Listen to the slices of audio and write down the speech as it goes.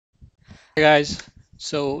Hey guys,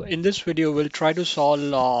 so in this video we'll try to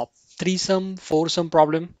solve three-sum, four-sum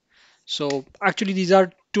problem. So actually these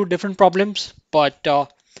are two different problems, but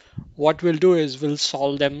what we'll do is we'll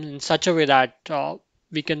solve them in such a way that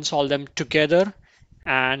we can solve them together,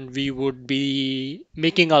 and we would be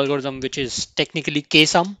making algorithm which is technically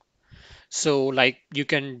k-sum. So like you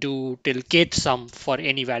can do till kth sum for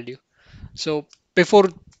any value. So before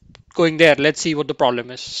going there, let's see what the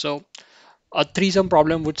problem is. So a three-sum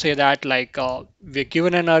problem would say that like we're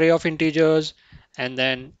given an array of integers, and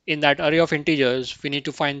then in that array of integers we need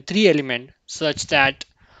to find three elements such that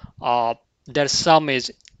uh, their sum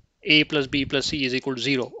is a plus b plus c is equal to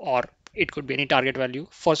 0, or it could be any target value.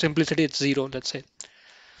 For simplicity it's 0, let's say.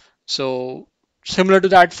 So similar to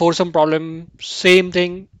that four-sum problem, same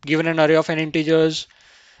thing, given an array of n integers,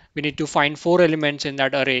 we need to find four elements in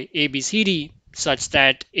that array a b c d such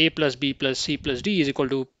that a plus b plus c plus d is equal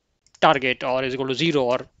to target or is equal to 0,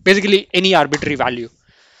 or basically any arbitrary value.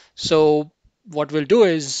 So what we'll do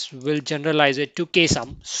is we'll generalize it to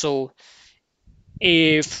k-sum. So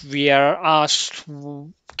if we are asked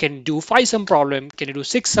can you do five sum problem, can you do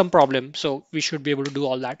six sum problem, so we should be able to do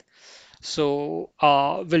all that. So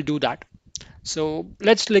we'll do that. So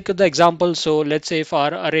let's look at the example. So let's say if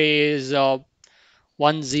our array is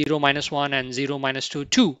 1 0 minus 1 and 0 minus 2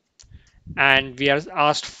 2, and we are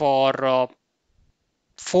asked for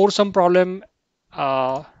four sum problem.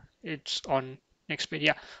 It's on next page.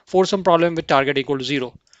 Yeah, four sum problem with target equal to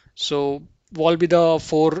 0. So what will be the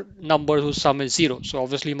four numbers whose sum is 0? So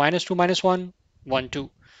obviously minus 2 minus 1 1 2,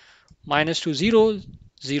 minus 2 0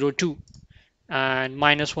 0 2, and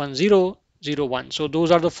minus 1 0 0 1. So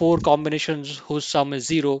those are the four combinations whose sum is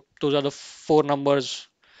 0. Those are the four numbers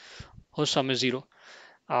whose sum is 0.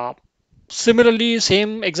 Uh, Similarly,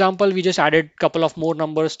 same example, we just added couple of more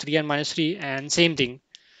numbers, 3 and minus 3, and same thing.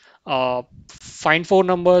 Find four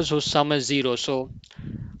numbers whose sum is 0. So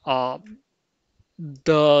uh,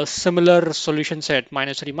 the similar solution set,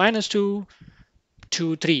 minus 3 minus 2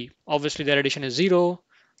 2 3, obviously their addition is 0,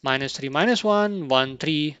 minus 3 minus 1 1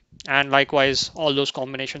 3, and likewise all those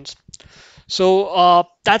combinations. So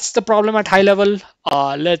that's the problem at high level.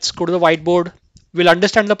 Let's go to the whiteboard. We'll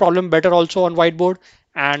understand the problem better also on whiteboard,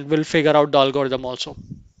 and we'll figure out the algorithm also.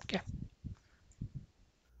 Okay.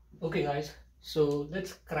 Okay, guys. So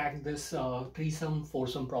let's crack this three-sum,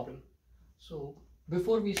 four-sum problem. So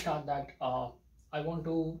before we start that, I want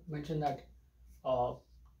to mention that uh,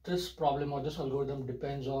 this problem or this algorithm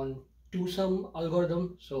depends on two-sum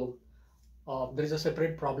algorithm. So there is a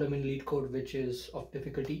separate problem in LeetCode which is of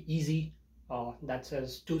difficulty easy, that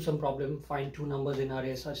says two-sum problem, find two numbers in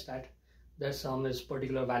array such that their sum is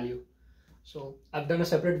particular value. So I've done a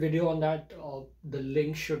separate video on that. The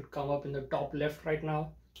link should come up in the top left right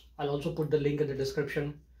now. I'll also put the link in the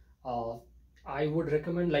description. Uh, I would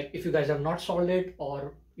recommend, like, if you guys have not solved it,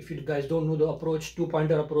 or if you guys don't know the approach,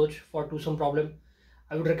 two-pointer approach for two-sum problem,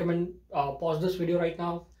 I would recommend pause this video right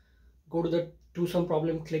now, go to the two-sum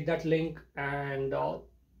problem, click that link, and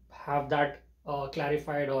have that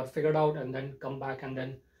clarified or figured out, and then come back and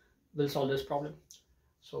then we'll solve this problem.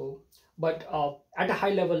 So, but at a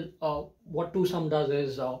high level, what two-sum does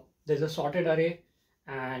is there's a sorted array,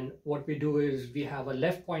 and what we do is we have a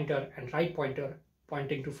left pointer and right pointer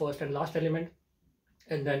pointing to first and last element,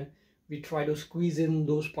 and then we try to squeeze in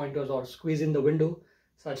those pointers or squeeze in the window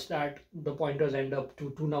such that the pointers end up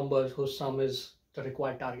to two numbers whose sum is the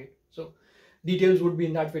required target. So details would be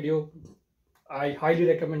in that video. I highly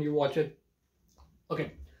recommend you watch it.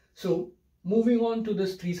 Okay, so moving on to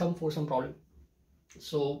this three-sum, four-sum problem.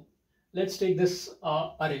 So let's take this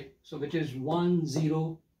array, so which is 1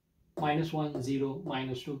 0 minus 1 0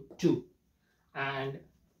 minus 2 2, and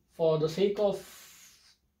for the sake of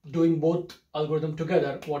doing both algorithm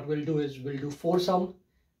together, what we'll do is we'll do four sum,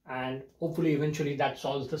 and hopefully eventually that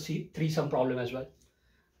solves the three sum problem as well.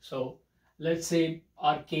 So let's say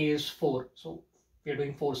our k is 4, so we are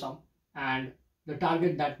doing four sum, and the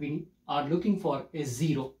target that we are looking for is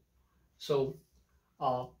 0. So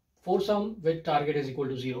uh, four sum with target is equal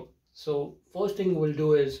to 0. So first thing we'll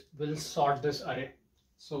do is we'll sort this array.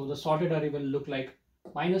 So the sorted array will look like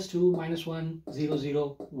minus 2 minus 1 0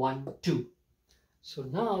 0 1 2. So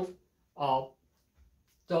now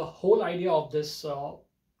the whole idea of this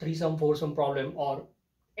three sum, four sum problem, or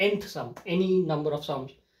nth sum, any number of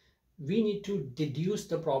sums, we need to deduce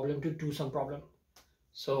the problem to two sum problem.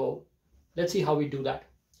 So let's see how we do that.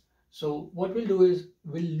 So what we'll do is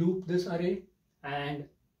we'll loop this array, and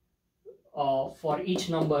for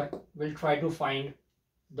each number we'll try to find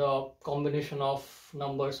the combination of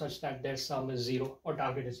numbers such that their sum is 0 or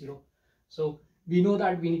target is 0. So we know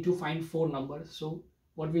that we need to find four numbers. So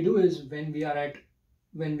what we do is when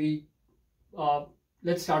we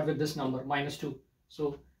let's start with this number -2.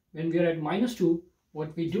 So when we are at -2,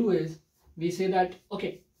 what we do is we say that,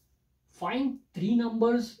 okay, find 3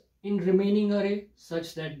 numbers in remaining array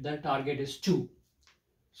such that the target is 2.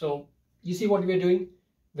 So you see what we are doing?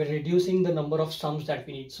 We're reducing the number of sums that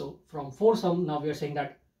we need. So from 4 sum, now we are saying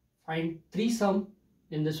that find 3 sum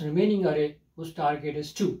in this remaining array whose target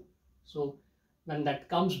is 2. So when that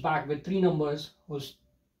comes back with 3 numbers whose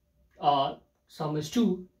sum is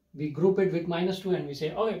 2, we group it with -2 and we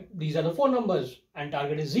say, okay, these are the 4 numbers and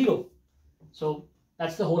target is 0. So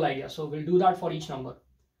that's the whole idea. So we'll do that for each number.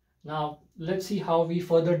 Now let's see how we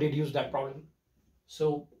further deduce that problem.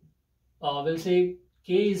 So we'll say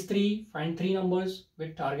k is 3, find 3 numbers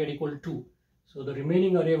with target equal to 2. So the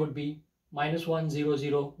remaining array would be -1, 0,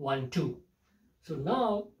 0, 1, 2. So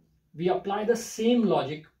now we apply the same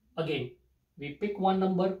logic again. We pick one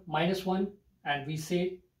number, -1, and we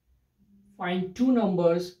say find 2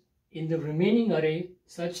 numbers in the remaining array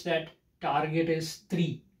such that target is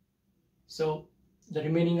 3. So the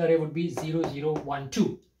remaining array would be 0, 0, 1,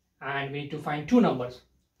 2, and we need to find 2 numbers.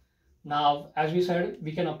 Now, as we said,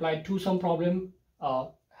 we can apply 2 sum problem,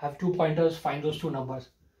 have 2 pointers, find those 2 numbers.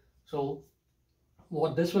 So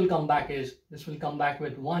what this will come back is, this will come back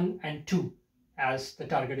with 1 and 2 as the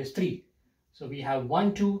target is 3. So we have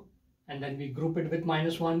 1, 2, and then we group it with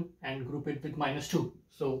 -1 and group it with -2.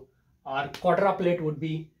 So our quadruplet would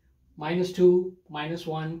be -2,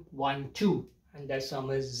 -1, 1, 2, and their sum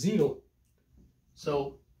is 0.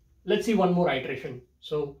 So let's see one more iteration.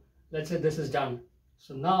 So let's say this is done.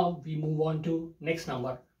 So now we move on to next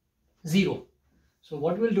number, 0. So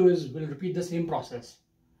what we'll do is we'll repeat the same process.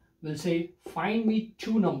 We'll say find me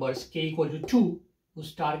 2 numbers k equal to 2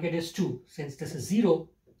 whose target is 2. Since this is 0,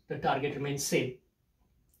 the target remains same.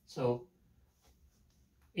 So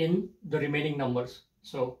in the remaining numbers.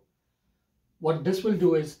 So what this will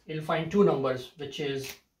do is it'll find 2 numbers, which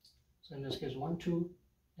is, so in this case 1, 2,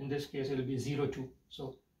 in this case it will be 0, 2.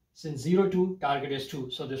 So since 0, 2, target is 2,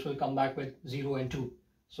 so this will come back with 0 and 2.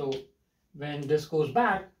 So when this goes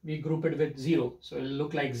back, we group it with 0, so it will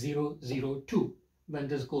look like 0, 0, 2. When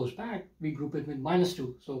this goes back, we group it with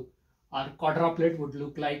 -2, so our quadruplet would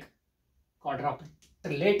look like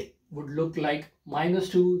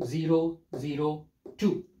 -2, 0, 0,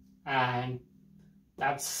 2, and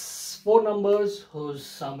that's 4 numbers whose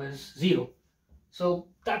sum is 0. So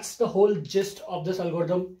that's the whole gist of this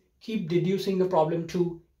algorithm. Keep deducing the problem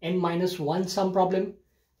to n-1 sum problem,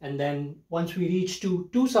 and then once we reach to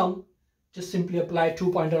 2 sum, just simply apply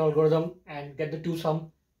 2 pointer algorithm and get the 2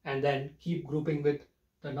 sum, and then keep grouping with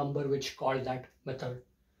the number which called that method.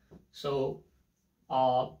 So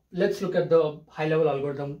let's look at the high-level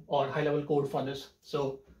algorithm or high-level code for this.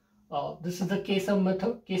 So this is the k-sum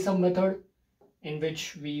method in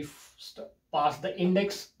which we pass the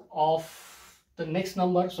index of the next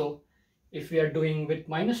number. So if we are doing with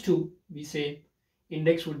 -2, we say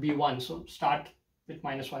index would be 1, so start with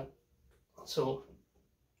 -1. So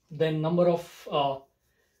then number of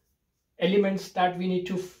elements that we need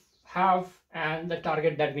to have and the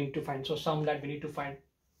target that we need to find, so sum that we need to find.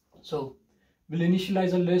 So we'll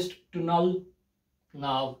initialize a list to null.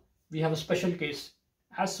 Now we have a special case.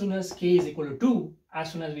 As soon as k is equal to 2,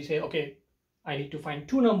 as soon as we say, okay, I need to find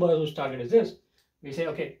 2 numbers whose target is this, we say,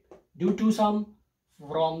 okay, do 2 sum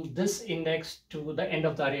from this index to the end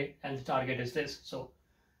of the array, and the target is this. So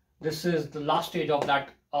this is the last stage of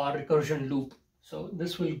that recursion loop. So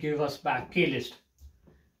this will give us back k list.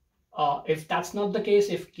 If that's not the case,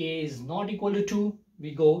 if k is not equal to 2,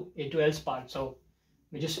 we go into else part. So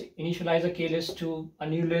we just initialize a k list to a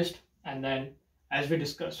new list, and then as we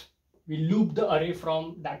discussed, we loop the array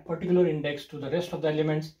from that particular index to the rest of the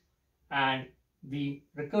elements, and we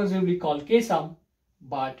recursively call k-sum,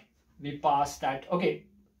 but we pass that, okay,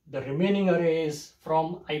 the remaining array is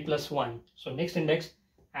from i+1, so next index,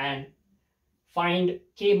 and find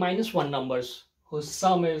k-1 numbers whose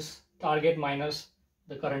sum is target minus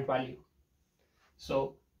the current value.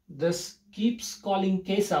 So this keeps calling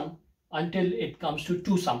k-sum until it comes to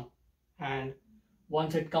 2 sum, and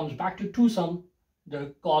once it comes back to 2 sum,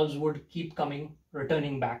 the calls would keep coming,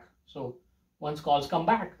 returning back. So once calls come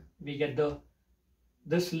back, we get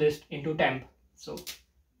this list into temp. So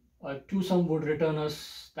 2 sum would return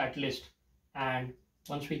us that list, and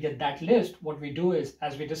once we get that list, what we do is,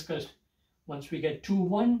 as we discussed, once we get 2,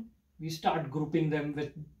 1, we start grouping them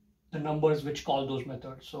with the numbers which call those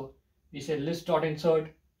methods. So we say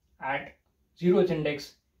list.insert at 0th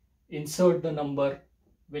index, insert the number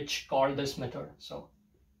which called this method. So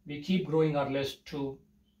we keep growing our list to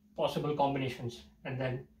possible combinations, and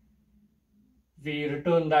then we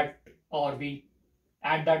return that, or we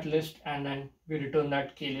add that list, and then we return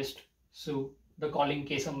that k list So the calling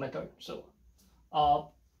ksum method. So uh,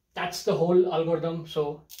 that's the whole algorithm.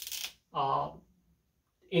 So uh,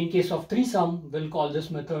 in case of threesome, we'll call this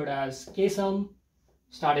method as ksum,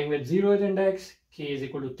 starting with 0th index, k is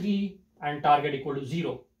equal to 3 and target equal to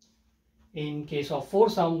 0. In case of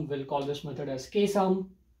foursome, we'll call this method as ksum,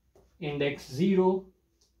 index 0,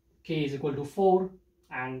 k is equal to 4,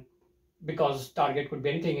 and because target could be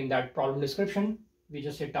anything in that problem description, we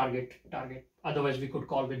just say target. Otherwise, we could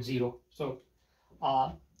call with 0. So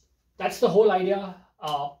uh, that's the whole idea.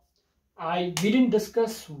 We didn't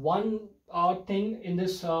discuss one thing in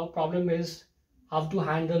this problem is how to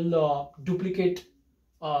handle duplicate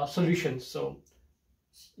solutions. So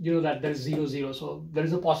you know that there's 0 0, so there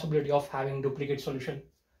is a possibility of having duplicate solution.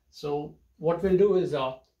 So what we'll do is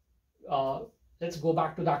uh, let's go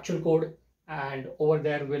back to the actual code, and over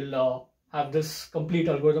there we'll have this complete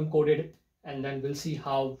algorithm coded, and then we'll see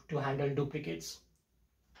how to handle duplicates.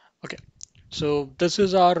 Okay, so this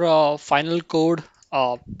is our final code.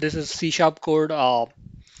 This is C# code.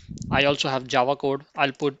 I also have Java code.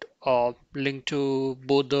 I'll put a link to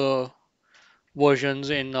both the versions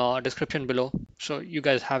in description below, so you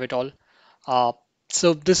guys have it all. Uh,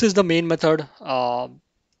 so this is the main method.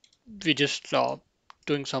 We just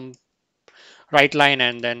doing some write line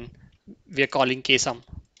and then we are calling ksum.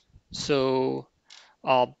 So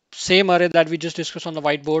same array that we just discussed on the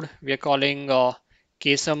whiteboard, we are calling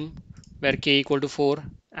ksum where k equal to 4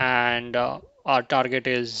 and our target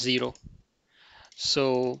is 0.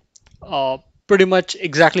 So pretty much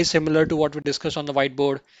exactly similar to what we discussed on the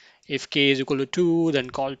whiteboard. If k is equal to 2, then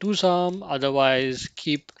call twosum. Otherwise,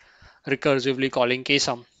 keep recursively calling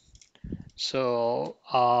ksum. So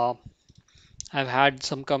I've had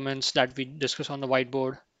some comments that we discussed on the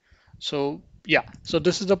whiteboard. So yeah, so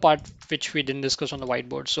this is the part which we didn't discuss on the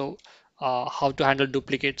whiteboard. So how to handle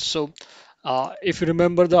duplicates. So if you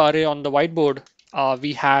remember the array on the whiteboard,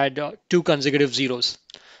 we had two consecutive zeros.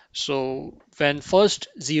 So when first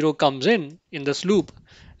zero comes in this loop,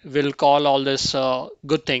 we'll call all this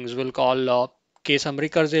good things. We'll call ksum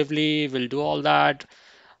recursively. We'll do all that,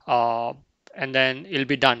 uh, and then it'll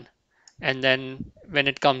be done. And then when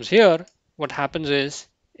it comes here, what happens is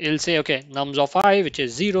it'll say, okay, nums of I, which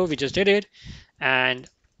is 0, we just did it, and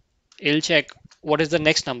it'll check what is the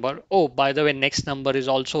next number. Oh, by the way, next number is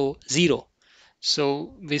also 0.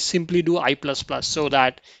 So we simply do I++ so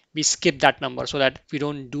that we skip that number so that we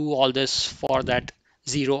don't do all this for that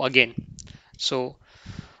 0 again. So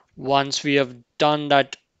once we have done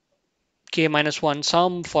that k minus 1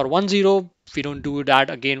 sum for 1 0, we don't do that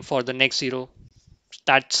again for the next 0.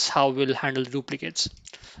 That's how we'll handle duplicates.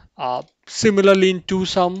 Similarly, in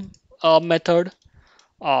twosum method,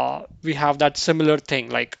 we have that similar thing.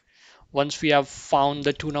 Like once we have found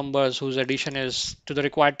the two numbers whose addition is to the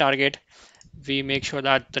required target, we make sure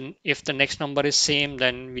that if the next number is same,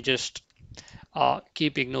 then we just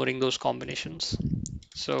keep ignoring those combinations.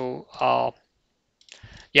 So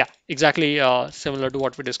yeah, exactly similar to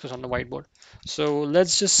what we discussed on the whiteboard. So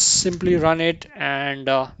let's just simply run it and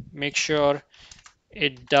make sure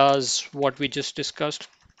it does what we just discussed.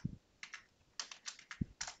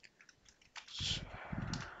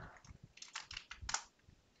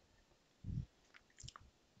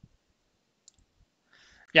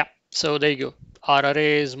 Yeah, so there you go. Our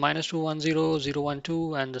array is -210,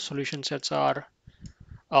 012, and the solution sets are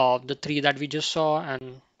the three that we just saw.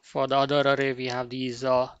 And for the other array, we have these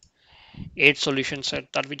 8 solution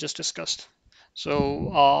set that we just discussed.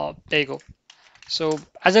 So there you go. So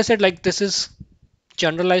as I said, like this is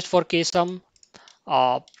generalized for ksum.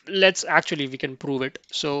 Let's actually we can prove it.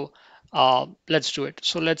 So let's do it.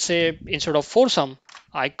 So let's say instead of foursome,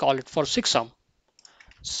 I call it for sixsum.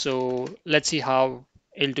 So let's see how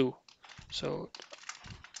it'll do. So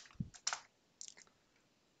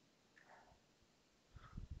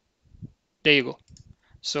there you go.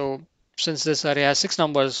 So since this array has 6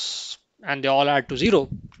 numbers and they all add to 0,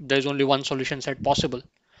 there's only one solution set possible.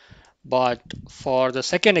 But for the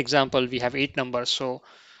second example, we have 8 numbers. So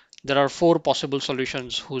there are 4 possible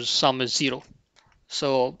solutions whose sum is 0.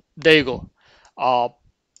 So there you go. Uh,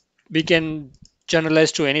 we can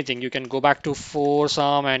generalize to anything. You can go back to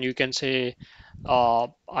foursome and you can say,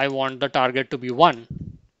 I want the target to be 1.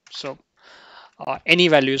 So any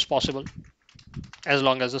value is possible as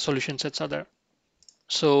long as the solution sets are there.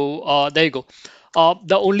 So there you go.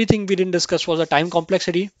 The only thing we didn't discuss was the time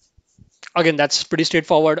complexity. Again, that's pretty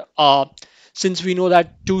straightforward. Since we know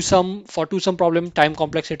that two sum problem, time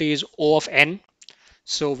complexity is O of n.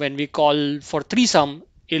 So when we call for threesome,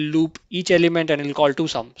 it'll loop each element and it'll call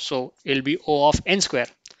twosum. So it'll be O of n square.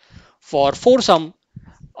 For foursome,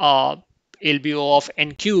 uh, it'll be O of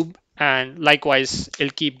n cube, and likewise,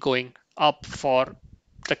 it'll keep going up for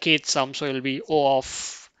the kth sum. So it'll be O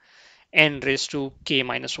of n raised to k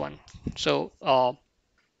minus 1. So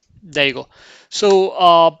there you go.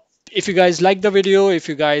 So if you guys like the video, if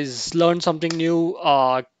you guys learned something new,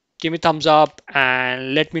 give me thumbs up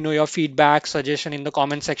and let me know your feedback, suggestion in the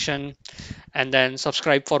comment section, and then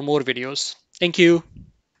subscribe for more videos. Thank you.